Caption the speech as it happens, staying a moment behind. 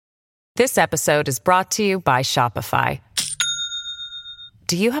This episode is brought to you by Shopify.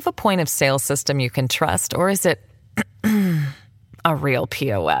 Do you have a point of sale system you can trust, or is it a real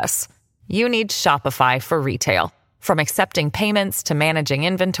POS? You need Shopify for retail. From accepting payments to managing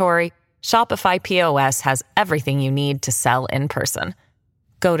inventory, Shopify POS has everything you need to sell in person.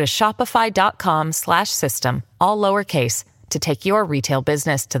 Go to shopify.com/system, all lowercase, to take your retail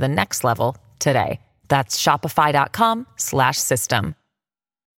business to the next level today. That's shopify.com/system.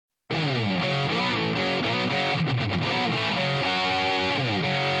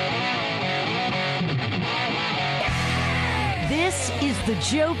 This is the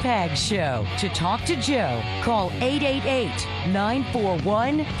Joe Pags Show. To talk to Joe, call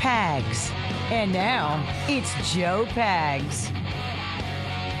 888-941-PAGS. And now, it's Joe Pags.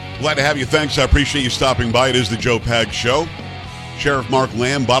 Glad to have you. Thanks. I appreciate you stopping by. It is the Joe Pags Show. Sheriff Mark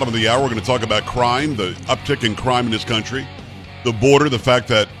Lamb, bottom of the hour. We're going to talk about crime, the uptick in crime in this country, the border, the fact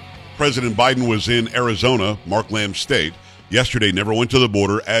that President Biden was in Arizona, Mark Lamb's state, yesterday, never went to the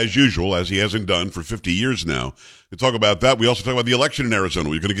border as usual, as he hasn't done for 50 years now. To talk about that, we also talk about the election in Arizona.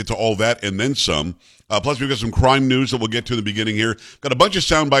 We're going to get to all that and then some. Plus, we've got some crime news that we'll get to in the beginning here. Got a bunch of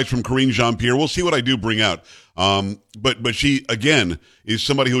sound bites from Karine Jean-Pierre. We'll see what I do bring out. But she, again, is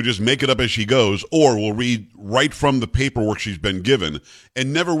somebody who will just make it up as she goes, or will read right from the paperwork she's been given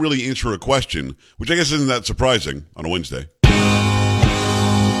and never really answer a question, which I guess isn't that surprising on a Wednesday.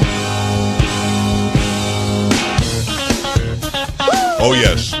 Oh,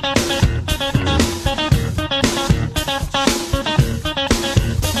 yes.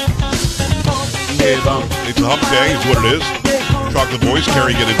 It's a hump day, is what it is. Chocolate Boys,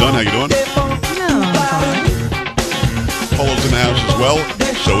 Carrie, get it done. How you doing? No, I'm fine. Polo's in the house as well.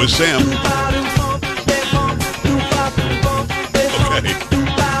 So is Sam. Okay.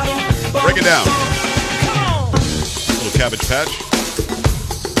 Break it down. Little Cabbage Patch.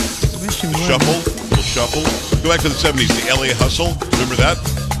 Little shuffle. Go back to the 70s, the LA Hustle. Remember that?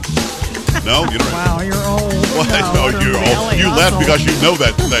 No, you don't. Wow, you're old. What? No, you're old. You left because you know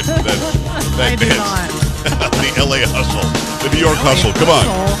that I do hit. not. The LA Hustle. The New York Hustle. Come on.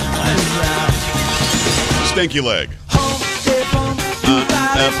 Stinky leg. Oh,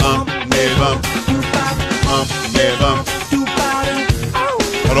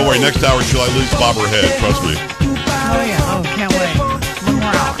 don't worry. Next hour, she'll at least bob her head. Trust me. Oh, yeah. Oh, can't wait. One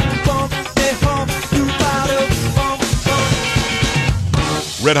more hour.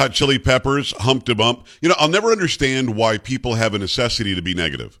 Red Hot Chili Peppers, Hump to Bump. You know, I'll never understand why people have a necessity to be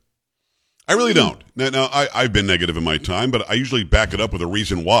negative. I really don't. Now, I've been negative in my time, but I usually back it up with a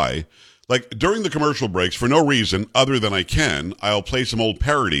reason why. Like, during the commercial breaks, for no reason other than I'll play some old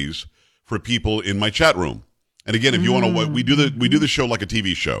parodies for people in my chat room. And again, if you want to, we do the show like a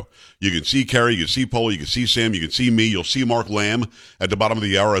TV show. You can see Carrie, you can see Polo, you can see Sam, you can see me, you'll see Mark Lamb at the bottom of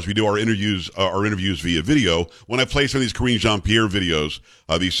the hour as we do our interviews via video. When I play some of these Karine Jean-Pierre videos,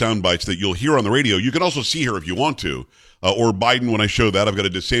 these sound bites that you'll hear on the radio, you can also see her if you want to. Or Biden, when I show that, I've got a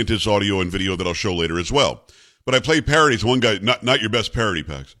DeSantis audio and video that I'll show later as well. But I play parodies. One guy, not your best parody,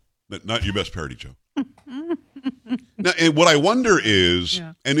 Pax. Not your best parody, Joe. Now, and what I wonder is,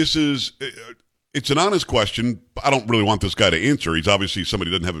 and this is... It's an honest question. I don't really want this guy to answer. He's obviously somebody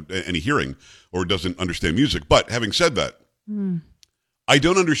who doesn't have any hearing or doesn't understand music. But having said that, I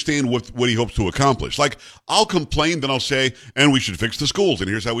don't understand what he hopes to accomplish. Like, I'll complain, then I'll say, and we should fix the schools, and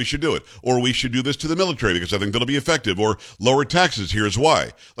here's how we should do it. Or we should do this to the military because I think that'll be effective. Or lower taxes, here's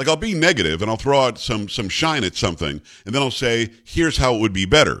why. Like, I'll be negative, and I'll throw out some shine at something, and then I'll say, here's how it would be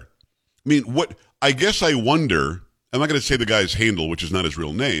better. I mean, I guess I wonder, I'm not going to say the guy's handle, which is not his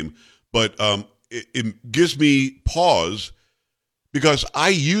real name, but it gives me pause because I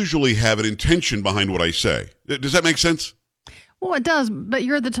usually have an intention behind what I say. Does that make sense? Well, it does, but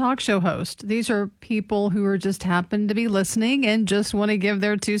you're the talk show host. These are people who are just happen to be listening and just want to give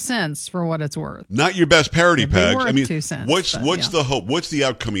their 2 cents for what it's worth. Not your best parody, Pags. I mean, 2 cents, what's the hope? What's the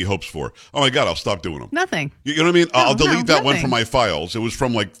outcome he hopes for? Oh my God, I'll stop doing them. Nothing. You know what I mean? I'll delete that one nothing. from my files. It was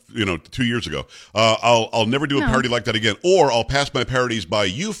from 2 years ago. I'll never do a parody like that again. Or I'll pass my parodies by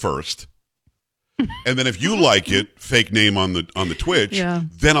you first. And then if you like it, fake name on the Twitch,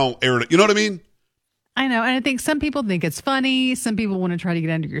 then I'll air it. You know what I mean? I know. And I think some people think it's funny. Some people want to try to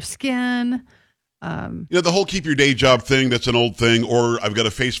get under your skin. The whole keep your day job thing, that's an old thing. Or I've got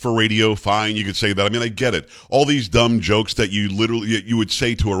a face for radio. Fine, you could say that. I mean, I get it. All these dumb jokes that you would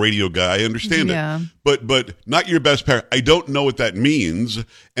say to a radio guy, I understand it. But not your best parent. I don't know what that means.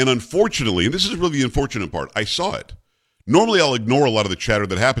 And unfortunately, and this is really the unfortunate part, I saw it. Normally, I'll ignore a lot of the chatter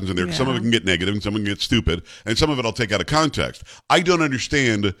that happens in there. Yeah. Some of it can get negative and some can get stupid, and some of it I'll take out of context. I don't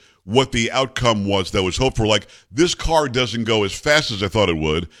understand what the outcome was that was hoped for. Like, this car doesn't go as fast as I thought it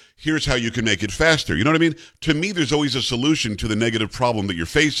would. Here's how you can make it faster. You know what I mean? To me, there's always a solution to the negative problem that you're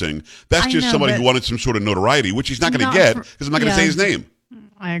facing. That's just somebody who wanted some sort of notoriety, which he's not going to get because I'm not going to say his name.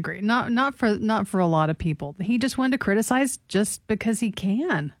 I agree. Not for a lot of people. He just wanted to criticize just because he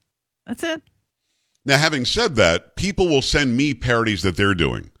can. That's it. Now, having said that, people will send me parodies that they're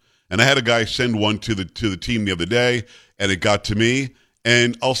doing. And I had a guy send one to the team the other day, and it got to me.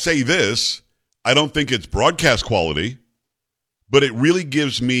 And I'll say this, I don't think it's broadcast quality, but it really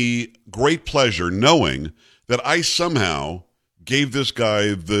gives me great pleasure knowing that I somehow gave this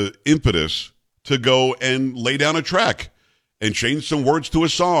guy the impetus to go and lay down a track and change some words to a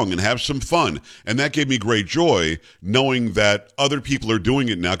song and have some fun. And that gave me great joy knowing that other people are doing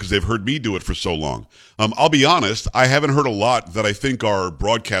it now because they've heard me do it for so long. I'll be honest, I haven't heard a lot that I think are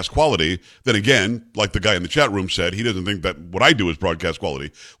broadcast quality. Then again, like the guy in the chat room said, he doesn't think that what I do is broadcast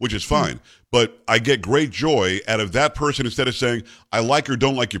quality, which is fine. But I get great joy out of that person. Instead of saying, I like or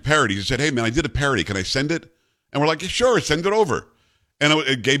don't like your parodies, he said, hey man, I did a parody. Can I send it? And we're like, yeah, sure, send it over. And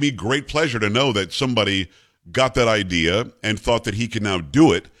it gave me great pleasure to know that somebody got that idea and thought that he could now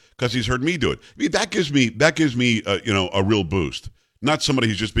do it because he's heard me do it. I mean, that gives me a real boost. Not somebody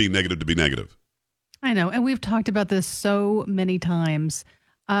who's just being negative to be negative. I know, and we've talked about this so many times.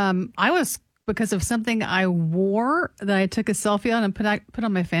 I was, because of something I wore that I took a selfie on and put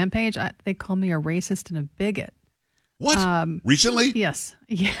on my fan page. They called me a racist and a bigot. What? Recently? Yes.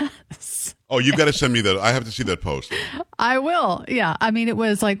 Oh, you've got to send me that. I have to see that post. I will. Yeah. I mean, it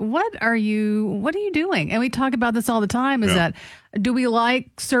was like, what are you doing? And we talk about this all the time is that, do we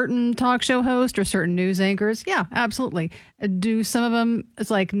like certain talk show hosts or certain news anchors? Yeah, absolutely. Do some of them,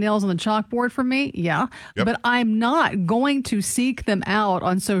 it's like nails on the chalkboard for me? Yeah. Yep. But I'm not going to seek them out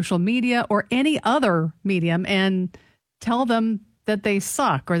on social media or any other medium and tell them that they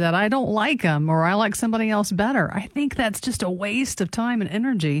suck or that I don't like them or I like somebody else better. I think that's just a waste of time and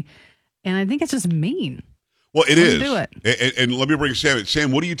energy. And I think it's just mean. Well, it is. Do it. And let me bring Sam in.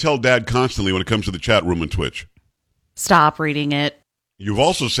 Sam, what do you tell Dad constantly when it comes to the chat room and Twitch? Stop reading it. You've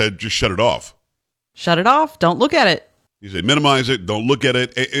also said just shut it off. Shut it off. Don't look at it. You said minimize it, don't look at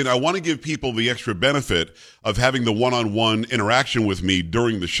it. And I want to give people the extra benefit of having the one-on-one interaction with me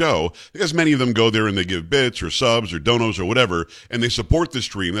during the show, because many of them go there and they give bits or subs or donos or whatever, and they support the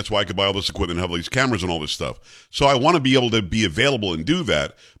stream. That's why I could buy all this equipment and have all these cameras and all this stuff. So I want to be able to be available and do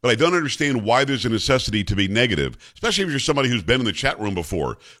that, but I don't understand why there's a necessity to be negative, especially if you're somebody who's been in the chat room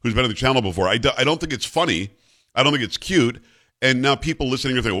before, who's been in the channel before. I don't think it's funny. I don't think it's cute. And now people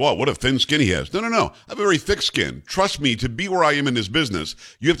listening are thinking, whoa, what a thin skin he has. No. I have a very thick skin. Trust me, to be where I am in this business,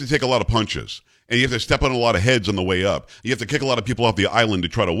 you have to take a lot of punches. And you have to step on a lot of heads on the way up. You have to kick a lot of people off the island to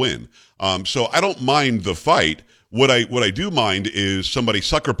try to win. So I don't mind the fight. What I do mind is somebody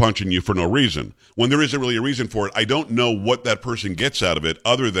sucker punching you for no reason. When there isn't really a reason for it, I don't know what that person gets out of it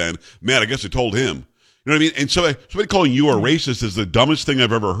other than, man, I guess I told him. You know what I mean? And so somebody calling you a racist is the dumbest thing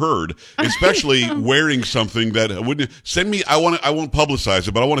I've ever heard, especially wearing something that wouldn't send me. I won't publicize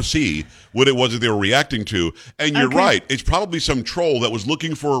it, but I want to see what it was that they were reacting to. And you're right. It's probably some troll that was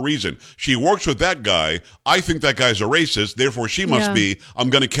looking for a reason. She works with that guy. I think that guy's a racist. Therefore, she must be.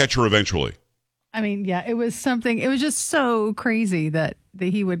 I'm going to catch her eventually. I mean, yeah, it was something. It was just so crazy that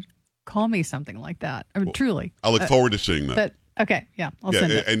he would call me something like that. I mean, well, truly. I look forward to seeing that. But okay, yeah, I'll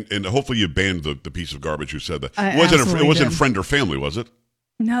send it. And hopefully you banned the piece of garbage who said that. It wasn't friend or family, was it?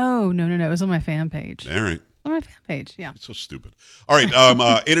 No. It was on my fan page. All right. On my fan page, yeah. It's so stupid. All right,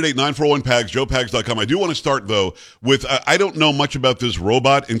 888-941-PAGS, joepags.com. I do want to start, though, with I don't know much about this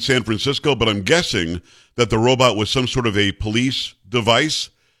robot in San Francisco, but I'm guessing that the robot was some sort of a police device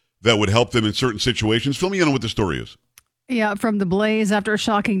that would help them in certain situations. Fill me in on what the story is. Yeah, from The Blaze, after a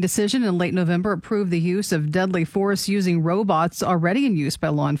shocking decision in late November approved the use of deadly force using robots already in use by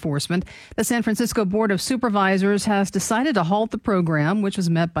law enforcement, the San Francisco Board of Supervisors has decided to halt the program, which was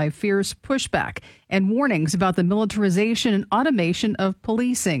met by fierce pushback and warnings about the militarization and automation of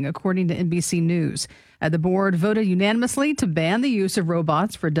policing, according to NBC News. The board voted unanimously to ban the use of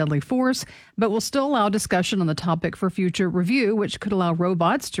robots for deadly force, but will still allow discussion on the topic for future review, which could allow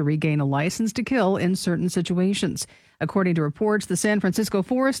robots to regain a license to kill in certain situations. According to reports, the San Francisco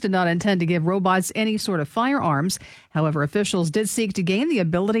Force did not intend to give robots any sort of firearms. However, officials did seek to gain the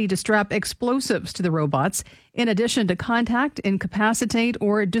ability to strap explosives to the robots, in addition to contact, incapacitate,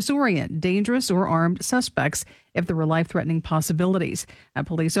 or disorient dangerous or armed suspects if there were life-threatening possibilities.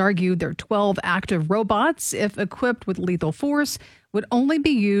 Police argued their 12 active robots, if equipped with lethal force, would only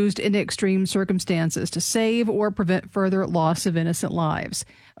be used in extreme circumstances to save or prevent further loss of innocent lives.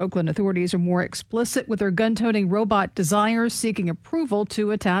 Oakland authorities are more explicit with their gun-toting robot desires, seeking approval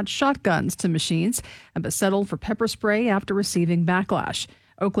to attach shotguns to machines, but settled for pepper spray after receiving backlash.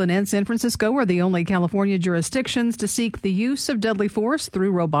 Oakland and San Francisco are the only California jurisdictions to seek the use of deadly force through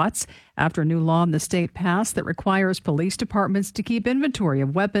robots after a new law in the state passed that requires police departments to keep inventory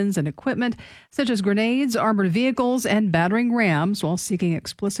of weapons and equipment such as grenades, armored vehicles, and battering rams while seeking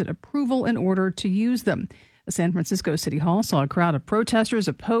explicit approval in order to use them. The San Francisco City Hall saw a crowd of protesters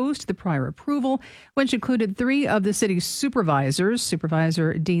opposed to the prior approval, which included 3 of the city's supervisors.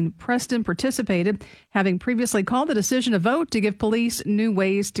 Supervisor Dean Preston participated, having previously called the decision a vote to give police new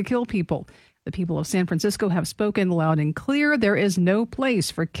ways to kill people. The people of San Francisco have spoken loud and clear. There is no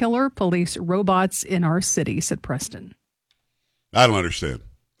place for killer police robots in our city, said Preston. I don't understand.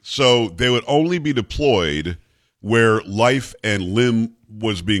 So they would only be deployed where life and limb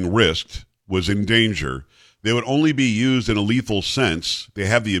was being risked, was in danger. They would only be used in a lethal sense. They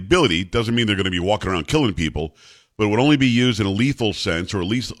have the ability, doesn't mean they're going to be walking around killing people, but it would only be used in a lethal sense or at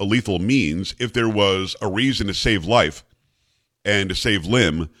least a lethal means if there was a reason to save life and to save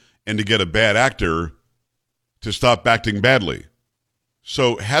limb and to get a bad actor to stop acting badly.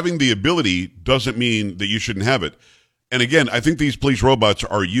 So having the ability doesn't mean that you shouldn't have it. And again, I think these police robots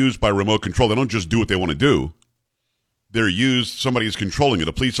are used by remote control. They don't just do what they want to do. They're used, somebody is controlling it.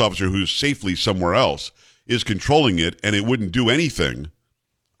 A police officer who's safely somewhere else is controlling it, and it wouldn't do anything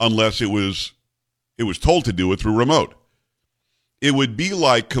unless it was told to do it through remote. It would be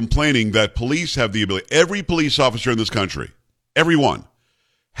like complaining that police have the ability. Every police officer in this country, everyone,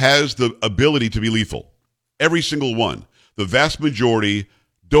 has the ability to be lethal. Every single one. The vast majority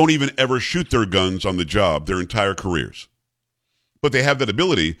don't even ever shoot their guns on the job their entire careers. But they have that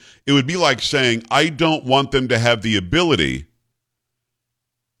ability. It would be like saying, I don't want them to have the ability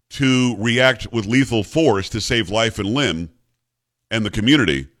to react with lethal force to save life and limb and the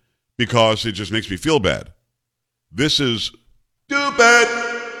community because it just makes me feel bad. This is stupid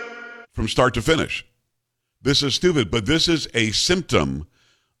from start to finish. This is stupid, but this is a symptom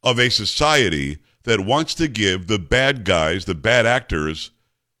of a society that wants to give the bad guys, the bad actors,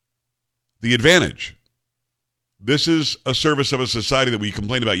 the advantage. This is a service of a society that we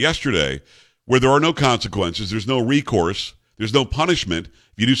complained about yesterday where there are no consequences, there's no recourse, there's no punishment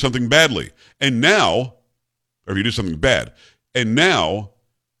if you do something badly. And now, or if you do something bad, and now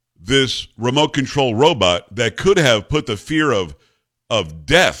this remote control robot that could have put the fear of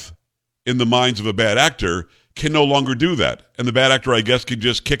death in the minds of a bad actor can no longer do that. And the bad actor, I guess, could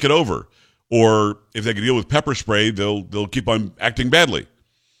just kick it over. Or if they can deal with pepper spray, they'll keep on acting badly.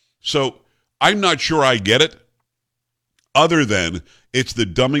 So I'm not sure I get it, other than it's the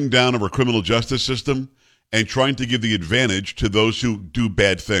dumbing down of our criminal justice system and trying to give the advantage to those who do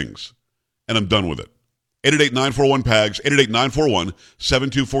bad things. And I'm done with it. 888-941-PAGS,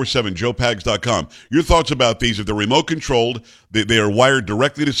 888-941-7247, joepags.com. Your thoughts about these. If they're remote controlled, they are wired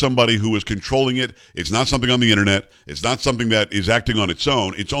directly to somebody who is controlling it. It's not something on the internet. It's not something that is acting on its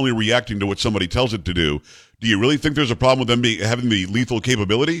own. It's only reacting to what somebody tells it to do. Do you really think there's a problem with them having the lethal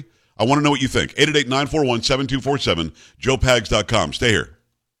capability? I want to know what you think. 888-941-7247, joepags.com. Stay here.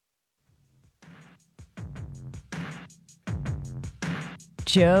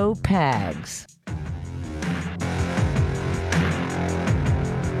 Joe Pags.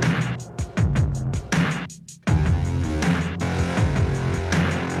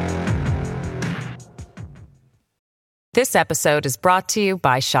 This episode is brought to you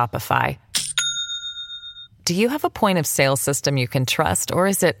by Shopify. Do you have a point of sale system you can trust, or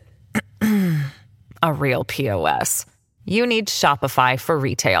is it a real POS? You need Shopify for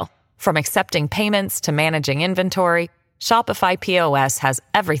retail. From accepting payments to managing inventory, Shopify POS has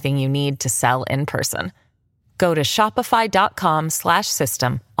everything you need to sell in person. Go to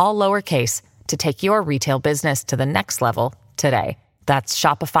shopify.com/system, all lowercase, to take your retail business to the next level today. That's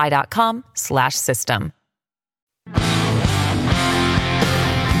shopify.com/system.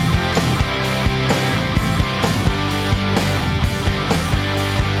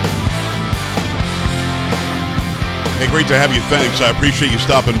 Hey, great to have you. Thanks. I appreciate you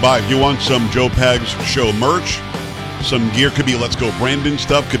stopping by. If you want some Joe Pags Show merch, some gear, could be Let's Go Brandon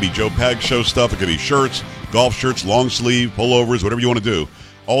stuff, could be Joe Pags Show stuff, it could be shirts, golf shirts, long sleeve, pullovers, whatever you want to do.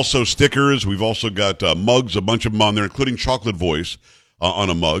 Also stickers. We've also got mugs, a bunch of them on there, including Chocolate Voice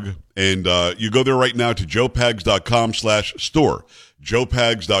on a mug. And you go there right now to joepags.com/store.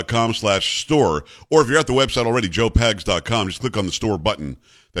 joepags.com/store. Or if you're at the website already, joepags.com, just click on the store button.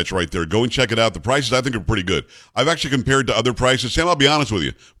 that's right there. Go and check it out. The prices, I think, are pretty good. I've actually compared to other prices. Sam, I'll be honest with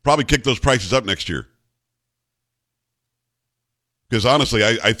you. Probably kick those prices up next year. Because honestly,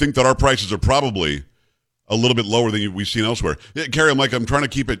 I think that our prices are probably a little bit lower than we've seen elsewhere. Yeah, Carrie, I'm trying to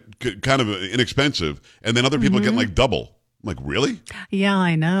keep it kind of inexpensive, and then other people get like double. I'm like, really? Yeah,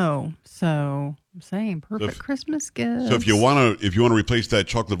 I know. So I'm saying perfect Christmas gift. So if you want to replace that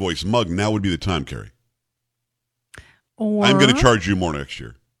chocolate voice mug, now would be the time, Carrie. Or I'm going to charge you more next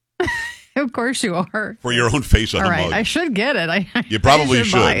year. Of course you are. For your own face on All the right, mug. I should get it. You probably I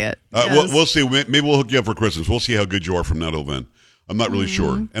should buy it. Yes. We'll see. Maybe we'll hook you up for Christmas. We'll see how good you are from now till then. I'm not really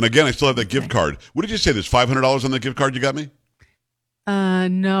sure. And again, I still have that gift card. What did you say? There's $500 on that gift card you got me?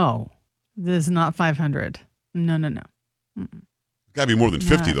 No. This is not 500. No. Got to be more than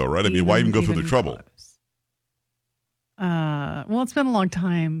 50 though, right? I mean, why even go through the trouble? Close. Well, it's been a long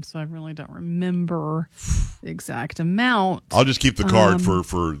time, so I really don't remember the exact amount. I'll just keep the card for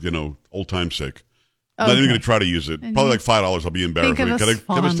old time's sake. I'm not even going to try to use it. Probably like $5. I'll be embarrassed. Think of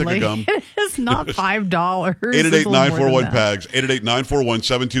Can I stick a gum? It's not $5. 888-941-PAGS,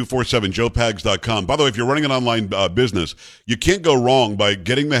 888-941-7247, joepags.com. By the way, if you're running an online business, you can't go wrong by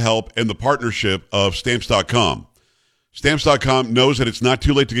getting the help and the partnership of Stamps.com. Stamps.com knows that it's not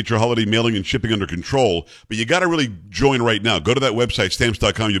too late to get your holiday mailing and shipping under control, but you got to really join right now. Go to that website,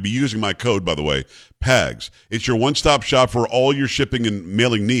 Stamps.com. You'll be using my code, by the way, PAGS. It's your one-stop shop for all your shipping and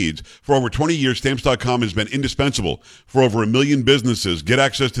mailing needs. For over 20 years, Stamps.com has been indispensable for over 1 million businesses. Get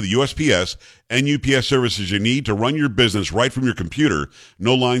access to the USPS and UPS services you need to run your business right from your computer.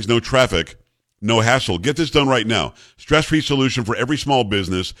 No lines, no traffic. No hassle. Get this done right now. Stress-free solution for every small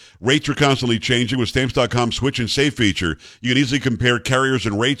business. Rates are constantly changing with Stamps.com Switch and Save feature. You can easily compare carriers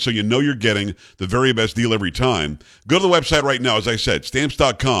and rates so you know you're getting the very best deal every time. Go to the website right now. As I said,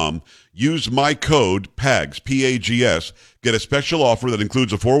 Stamps.com. Use my code PAGS, P-A-G-S. Get a special offer that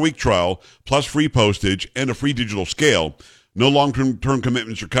includes a 4-week trial plus free postage and a free digital scale. No long-term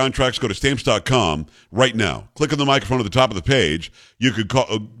commitments or contracts. Go to Stamps.com right now. Click on the microphone at the top of the page. You could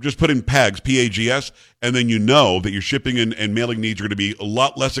just put in PAGS, P-A-G-S, and then you know that your shipping and mailing needs are going to be a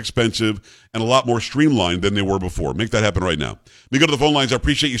lot less expensive and a lot more streamlined than they were before. Make that happen right now. Let me go to the phone lines. I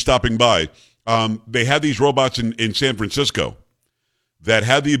appreciate you stopping by. They had these robots in San Francisco that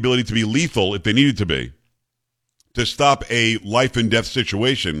had the ability to be lethal if they needed to be, to stop a life-and-death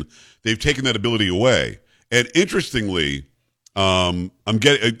situation. They've taken that ability away. And interestingly,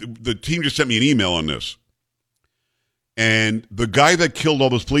 the team just sent me an email on this. And the guy that killed all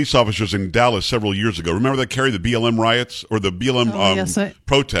those police officers in Dallas several years ago, remember that, Carrie, the BLM riots or the BLM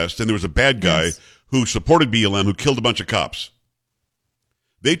protests, and there was a bad guy who supported BLM who killed a bunch of cops.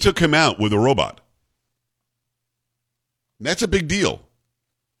 They took him out with a robot. And that's a big deal.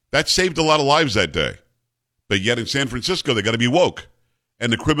 That saved a lot of lives that day. But yet in San Francisco, they got to be woke.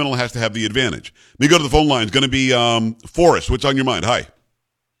 And the criminal has to have the advantage. Let me go to the phone line. It's going to be Forrest. What's on your mind? Hi.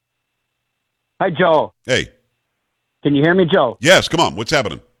 Hi, Joe. Hey. Can you hear me, Joe? Yes, come on. What's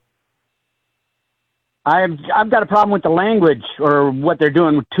happening? I've got a problem with the language or what they're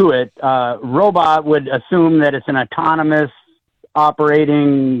doing to it. Robot would assume that it's an autonomous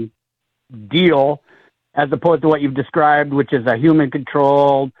operating deal as opposed to what you've described, which is a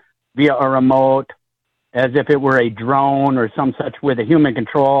human-controlled via a remote, as if it were a drone or some such with a human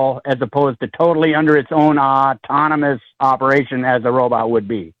control, as opposed to totally under its own autonomous operation as a robot would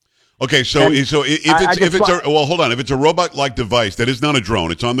be. Okay, so if it's a robot-like device that is not a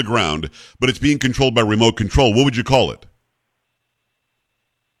drone, it's on the ground, but it's being controlled by remote control, what would you call it?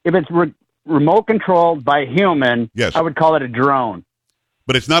 If it's remote controlled by human, yes, I would call it a drone.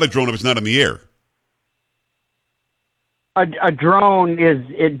 But it's not a drone if it's not in the air. A drone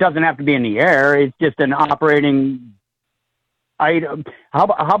it doesn't have to be in the air. It's just an operating item. How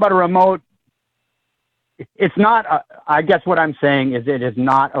about a remote? It's not. I guess what I'm saying is it is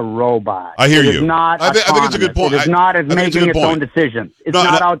not a robot. I hear you. It is not. I think it's a good point. It is not as making its own decisions. It's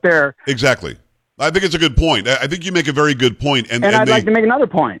not out there. Exactly. I think it's a good point. I think you make a very good point. And I'd like to make another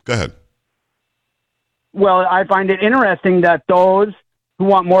point. Go ahead. Well, I find it interesting that those who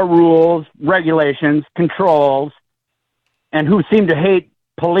want more rules, regulations, controls, and who seem to hate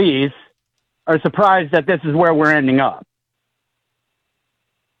police are surprised that this is where we're ending up.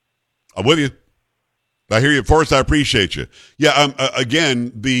 I'm with you. I hear you, Forrest. I appreciate you. Yeah,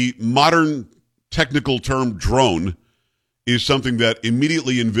 again, the modern technical term drone is something that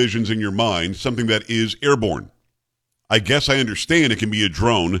immediately envisions in your mind something that is airborne. I guess I understand it can be a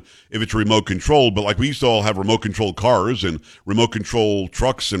drone if it's remote controlled, but like we used to all have remote controlled cars and remote control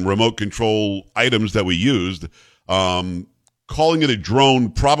trucks and remote control items that we used. calling it a drone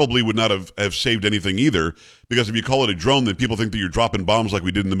probably would not have saved anything either, because if you call it a drone, then people think that you're dropping bombs like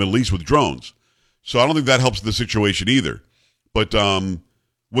we did in the Middle East with drones. So I don't think that helps the situation either. But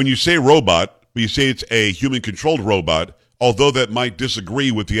when you say robot, you say it's a human-controlled robot, although that might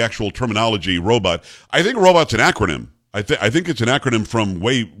disagree with the actual terminology robot. I think robot's an acronym. I think it's an acronym from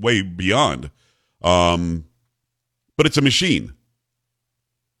way beyond. But it's a machine.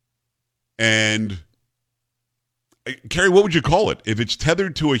 And Carrie, what would you call it? If it's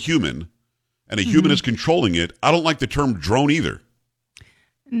tethered to a human and a human is controlling it, I don't like the term drone either.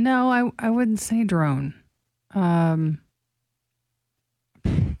 No, I wouldn't say drone. I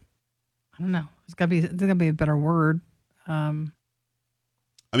don't know. There's gotta be a better word. I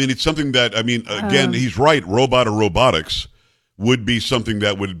mean, it's something that, again, he's right. Robot or robotics would be something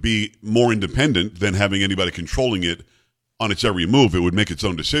that would be more independent than having anybody controlling it on its every move. It would make its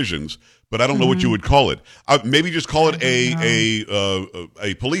own decisions, but I don't know what you would call it. Maybe just call it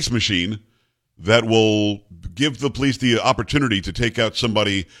a police machine that will give the police the opportunity to take out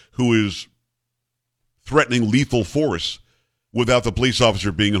somebody who is threatening lethal force without the police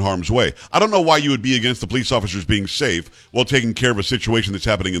officer being in harm's way. I don't know why you would be against the police officers being safe while taking care of a situation that's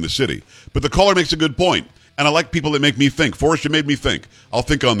happening in the city. But the caller makes a good point, and I like people that make me think. Forrest, you made me think. I'll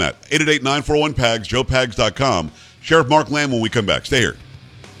think on that. 888-941-PAGS, joepags.com. Sheriff Mark Lamb when we come back. Stay here.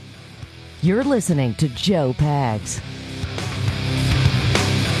 You're listening to Joe Pags.